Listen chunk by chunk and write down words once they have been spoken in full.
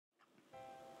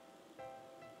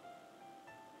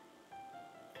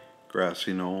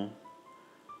Grassy Knoll,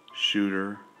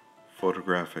 shooter,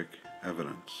 photographic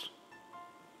evidence.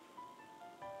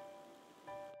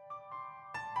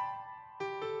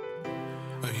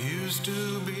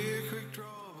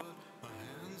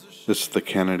 This is the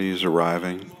Kennedys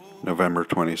arriving November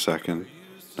 22nd,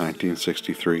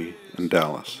 1963 in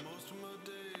Dallas.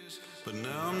 But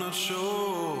now I'm not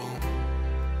sure.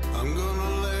 I'm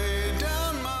gonna lay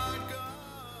down my gun.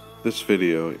 This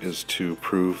video is to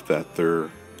prove that there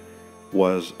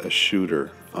was a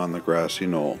shooter on the Grassy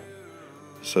Knoll.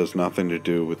 This has nothing to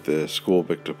do with the school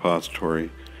book depository.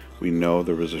 We know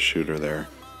there was a shooter there.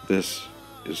 This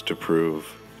is to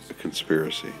prove a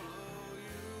conspiracy.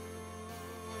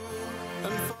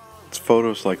 It's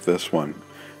photos like this one.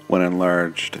 When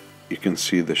enlarged, you can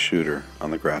see the shooter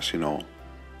on the Grassy Knoll.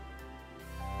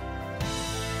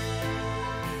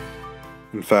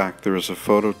 In fact, there is a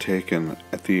photo taken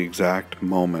at the exact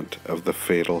moment of the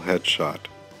fatal headshot.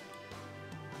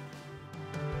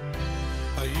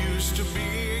 I used to be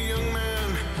a young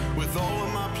man with all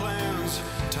of my plans.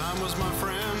 Time was my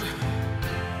friend.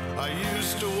 I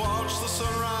used to watch the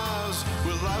sunrise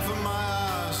with life in my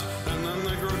eyes, and then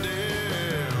they grow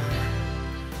dim.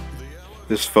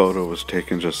 This photo was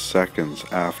taken just seconds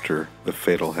after the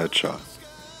fatal headshot.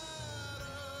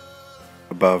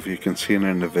 Above, you can see an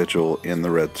individual in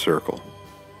the red circle.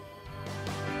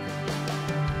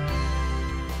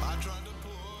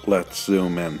 Let's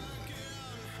zoom in.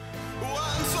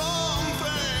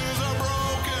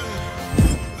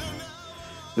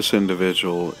 This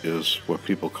individual is what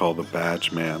people call the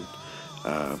badge man,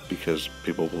 because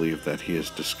people believe that he is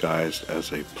disguised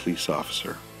as a police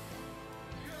officer.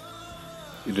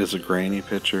 It is a grainy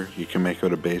picture. You can make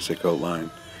out a basic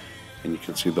outline, and you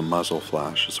can see the muzzle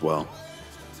flash as well.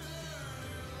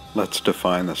 Let's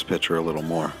define this picture a little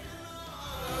more.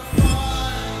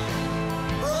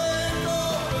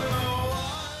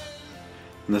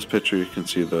 In this picture you can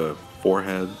see the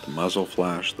forehead, the muzzle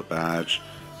flash, the badge,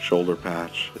 shoulder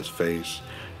patch, his face.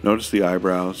 Notice the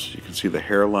eyebrows, you can see the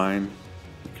hairline,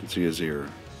 you can see his ear.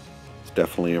 It's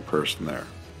definitely a person there.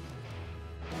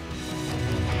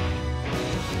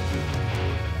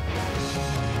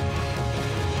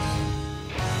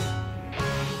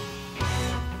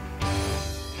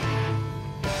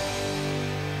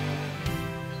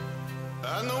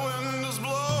 And the wind is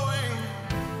blowing,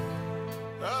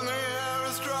 and the air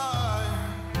is dry,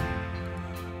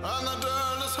 and the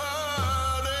dirt is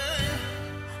hurting.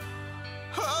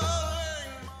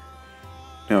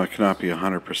 Now, it cannot be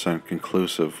 100%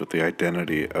 conclusive with the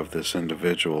identity of this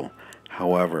individual.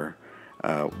 However,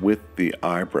 with the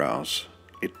eyebrows,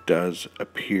 it does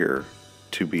appear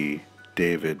to be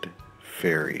David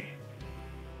Ferry.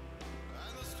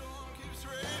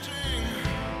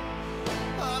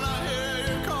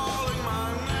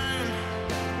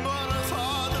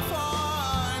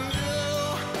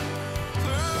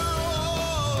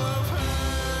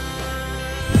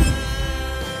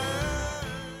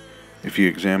 If you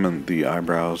examine the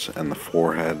eyebrows and the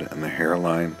forehead and the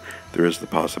hairline, there is the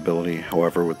possibility.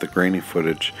 However, with the grainy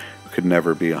footage, it could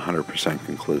never be 100%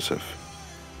 conclusive.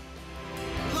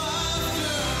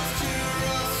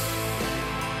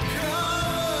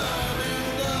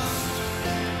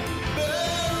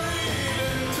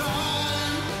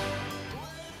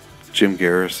 Jim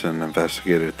Garrison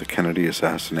investigated the Kennedy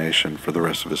assassination for the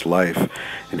rest of his life,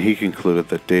 and he concluded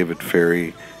that David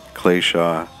Ferry, Clay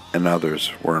Shaw, and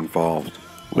others were involved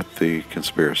with the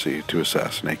conspiracy to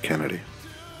assassinate Kennedy.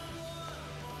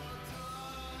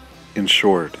 In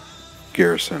short,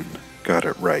 Garrison got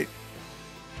it right.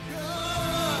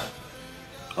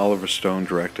 Oliver Stone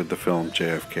directed the film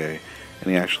JFK,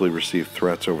 and he actually received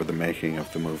threats over the making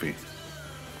of the movie.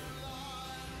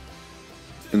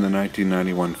 In the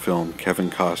 1991 film, Kevin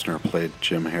Costner played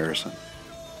Jim Harrison.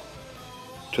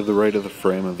 To the right of the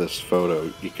frame of this photo,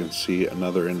 you can see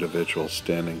another individual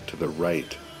standing to the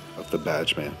right of the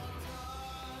badge man.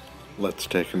 Let's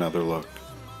take another look.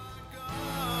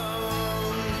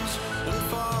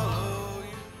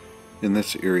 In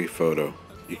this eerie photo,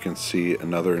 you can see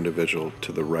another individual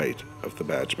to the right of the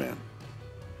badge man.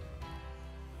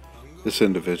 This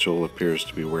individual appears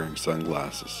to be wearing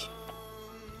sunglasses.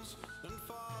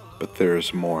 But there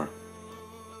is more.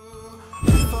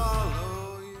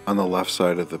 On the left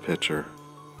side of the picture,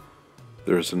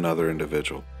 there is another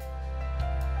individual.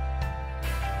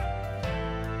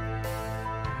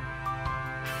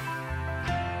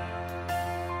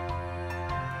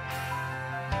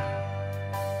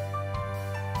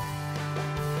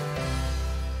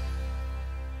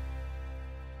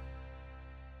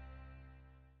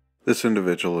 This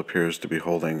individual appears to be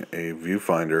holding a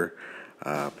viewfinder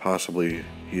Possibly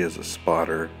he is a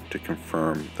spotter to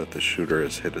confirm that the shooter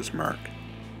has hit his mark.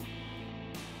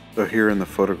 So here in the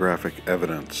photographic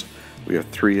evidence, we have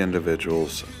 3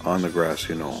 individuals on the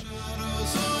Grassy Knoll.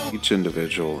 Each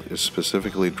individual is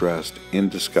specifically dressed in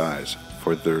disguise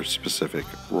for their specific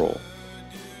role.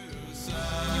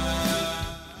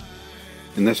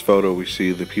 In this photo, we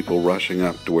see the people rushing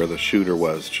up to where the shooter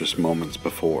was just moments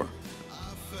before.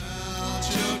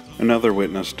 Another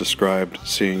witness described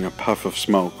seeing a puff of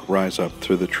smoke rise up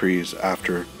through the trees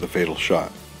after the fatal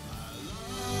shot.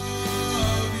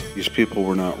 These people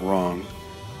were not wrong.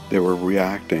 They were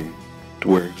reacting to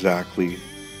where exactly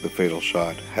the fatal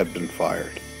shot had been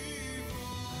fired.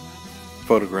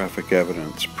 Photographic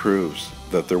evidence proves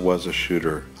that there was a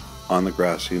shooter on the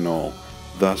Grassy Knoll,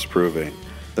 thus proving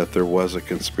that there was a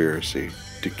conspiracy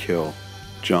to kill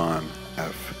John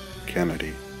F.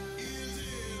 Kennedy.